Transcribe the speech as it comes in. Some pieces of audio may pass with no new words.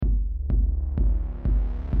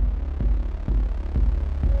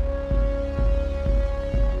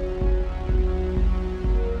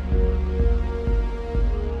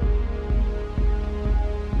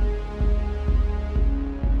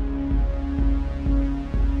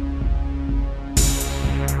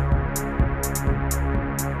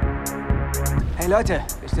Hey Leute,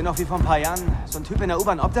 wisst ihr noch, wie vor ein paar Jahren so ein Typ in der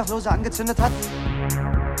U-Bahn Obdachlose angezündet hat?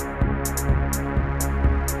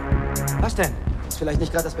 Was denn? Ist vielleicht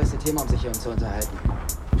nicht gerade das beste Thema, um sich hier zu unterhalten.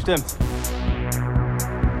 Stimmt.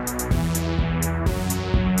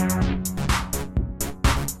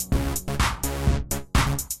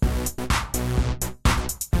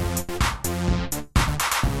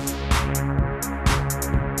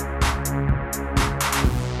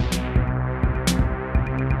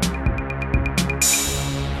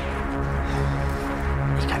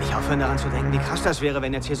 Daran zu denken, wie krass das wäre,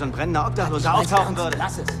 wenn jetzt hier so ein brennender Obdachloser auftauchen würde.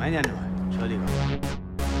 Lass es. Mein ja nur. Entschuldigung.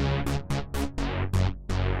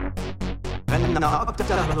 Brennender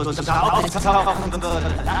Obdachloser auftauchen würde.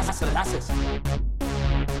 Lass es.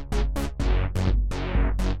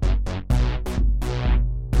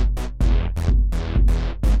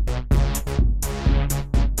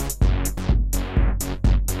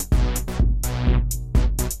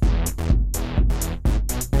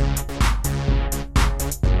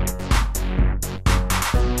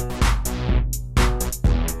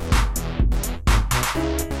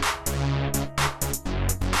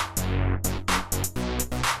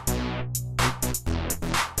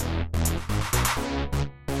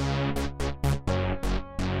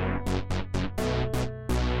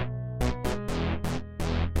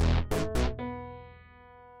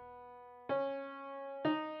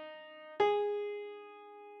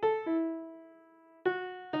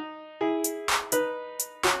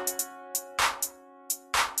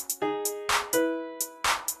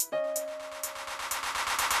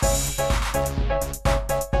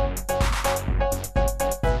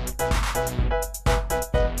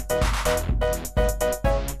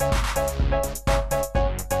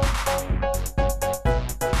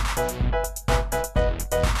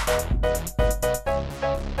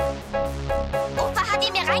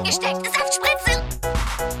 Reingesteckt.